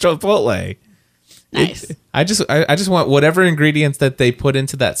salsa from Chipotle. Nice. I just want whatever ingredients that they put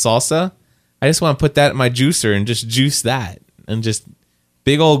into that salsa. I just want to put that in my juicer and just juice that and just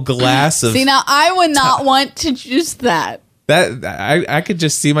big old glass of See, now I would not want to juice that. that. I could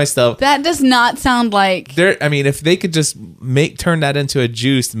just see myself That does not sound like. there. I mean, if they could just turn that into a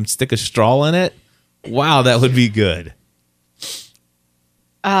juice and stick a straw in it, wow, that would be good.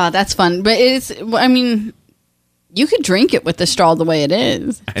 That's fun. But I mean, you could drink it with the straw the way it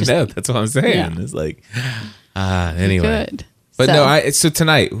is. I know that's what I'm saying. Yeah. It's like anyway. Good. But So- no, so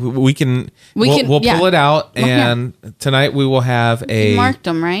tonight we'll yeah. pull it out, Well, yeah. and tonight we will have You marked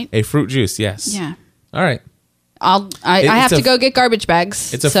them, right? a fruit juice. Yes. Yeah. All right. I have to go get garbage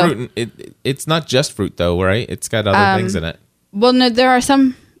bags. It's a fruit. It's not just fruit though, right? It's got other things in it. Well, no, there are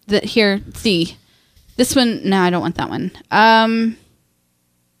some that here. See, this one. No, I don't want that one.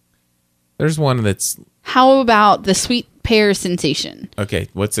 There's one that's How about the sweet pear sensation? okay.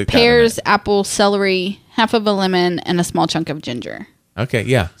 What's it? got in Pears, it? apple, celery, half of a lemon, and a small chunk of ginger. Okay.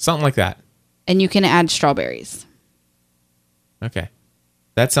 Yeah. Something like that. And you can add strawberries. Okay.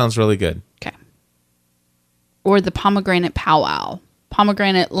 That sounds really good. Okay. Or the pomegranate powwow.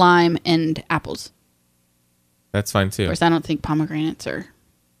 Pomegranate, lime, and apples. That's fine too. Of course, I don't think pomegranates are.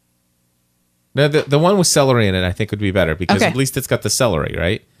 No, the one with celery in it, I think would be better because Okay. at least it's got the celery,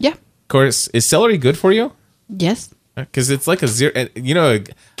 right? Yeah. Of course, is celery good for you? Yes. Because it's like a zero.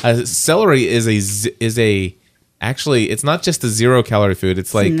 A celery is a actually it's not just a 0-calorie food.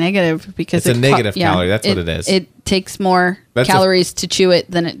 It's like It's negative because it's a negative calorie. That's what it is. It takes more That's calories to chew it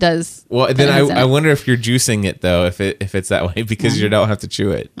than it does. well. than Then it has in I it. wonder if you're juicing it though. If it's that way because you don't have to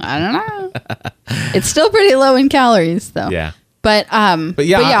chew it. I don't know. It's still pretty low in calories though. Yeah. But But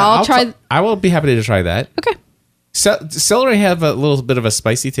I'll try. I will be happy to try that. Okay. Celery have a little bit of a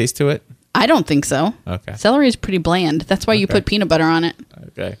spicy taste to it. I don't think so. Okay. Celery is pretty bland. That's why you Okay. put peanut butter on it.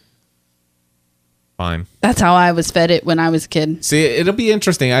 Okay. Fine. That's how I was fed it when I was a kid. See, it'll be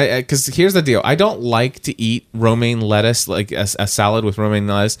interesting. Because here's the deal. I don't like to eat romaine lettuce, like a salad with romaine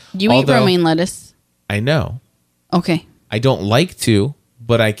lettuce. You eat romaine lettuce. I know. Okay. I don't like to,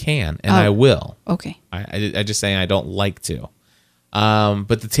 but I can, and I will. Okay. I just saying I don't like to.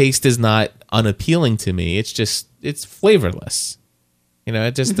 But the taste is not unappealing to me. It's just, it's flavorless. You know,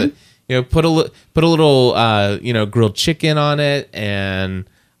 it just, put a little, grilled chicken on it, and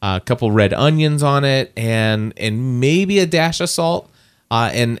a couple red onions on it, and maybe a dash of salt,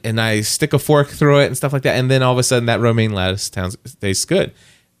 and I stick a fork through it and stuff like that, and then all of a sudden that romaine lettuce tastes good.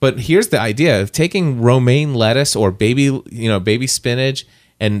 But here's the idea of taking romaine lettuce or baby spinach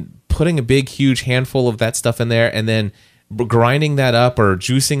and putting a big, huge handful of that stuff in there, and then grinding that up or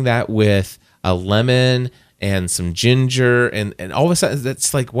juicing that with a lemon and some ginger, and all of a sudden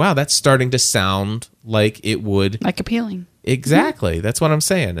that's like, wow, that's starting to sound like it would. Like appealing. Exactly. That's what I'm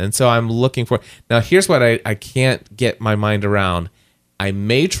saying. And so I'm looking for. Now, here's what I can't get my mind around. I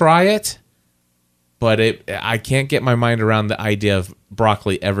may try it, but I can't get my mind around the idea of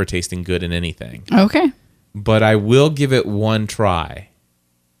broccoli ever tasting good in anything. Okay. But I will give it one try.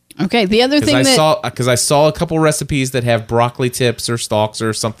 Okay. The other thing Because I saw a couple recipes that have broccoli tips or stalks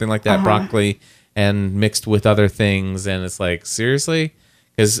or something like that, broccoli, and mixed with other things. And it's like, seriously?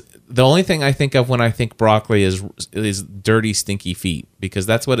 Because the only thing I think of when I think broccoli is dirty, stinky feet, because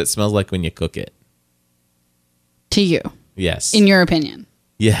that's what it smells like when you cook it. to you, Yes. in your opinion.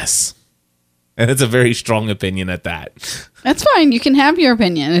 Yes. And it's a very strong opinion at that. That's fine. You can have your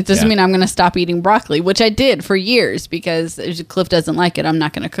opinion. It doesn't Yeah. mean I'm going to stop eating broccoli, which I did for years because if Cliff doesn't like it, I'm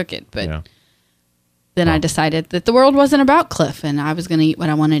not going to cook it. But Yeah. then I decided that the world wasn't about Cliff and I was going to eat what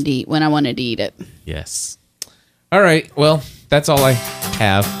I wanted to eat when I wanted to eat it. Yes. All right. Well, that's all I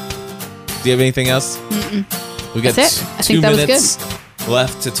have. Do you have anything else? We got That's it. I think 2 that was minutes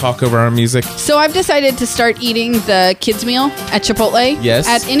left to talk over our music. So I've decided to start eating the kids meal at Chipotle. Yes.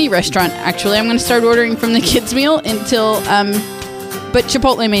 At any restaurant, actually. I'm going to start ordering from the kids meal until, but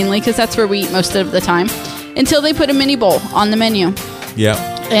Chipotle mainly because that's where we eat most of the time, until they put a mini bowl on the menu. Yeah.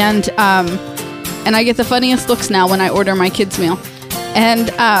 And I get the funniest looks now when I order my kids meal.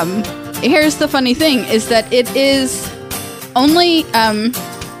 And here's the funny thing is that it is only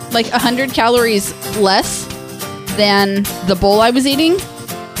like 100 calories less than the bowl I was eating,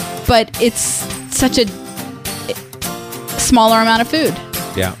 but it's such a smaller amount of food.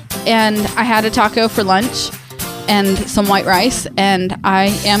 Yeah. And I had a taco for lunch and some white rice, and I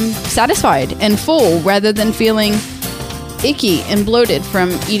am satisfied and full rather than feeling icky and bloated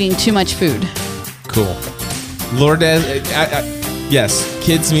from eating too much food. Cool. Lourdes, yes,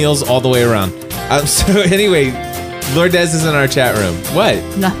 kids meals all the way around. So anyway, Lourdes is in our chat room. What?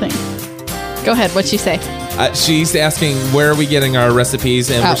 Nothing. Go ahead. What'd she say? She's asking where are we getting our recipes,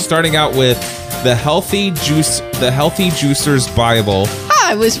 and we're starting out with the Healthy Juicer's Bible.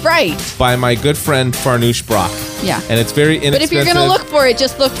 I was right. By my good friend Farnoosh Brock. Yeah. And it's very inexpensive. But if you're going to look for it,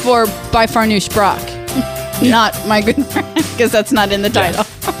 just look for by Farnoosh Brock. Not my good friend, because that's not in the title.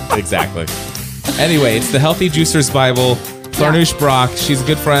 Yeah, exactly. Anyway, it's the Healthy Juicer's Bible. Farnoosh Brock. She's a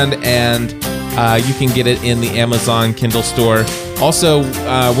good friend, and you can get it in the Amazon Kindle store. Also,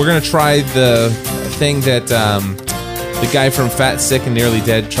 we're going to try the thing that the guy from Fat, Sick, and Nearly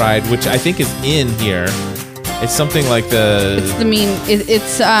Dead tried, which I think is in here. It's something like It's the mean.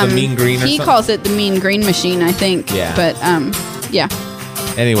 It's the Mean Green. Or he something? calls it the Mean Green Machine, I think. Yeah. But yeah.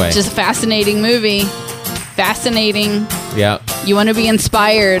 Anyway. It's just a fascinating movie. Fascinating. Yeah. You want to be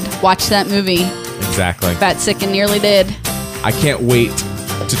inspired? Watch that movie. Exactly. Fat, Sick, and Nearly Dead. I can't wait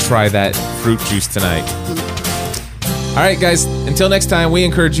to try that fruit juice tonight. All right, guys. Until next time, we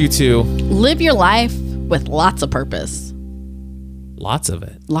encourage you to live your life with lots of purpose. Lots of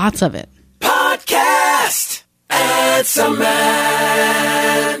it. Lots of it. Podcast. Answer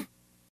Man.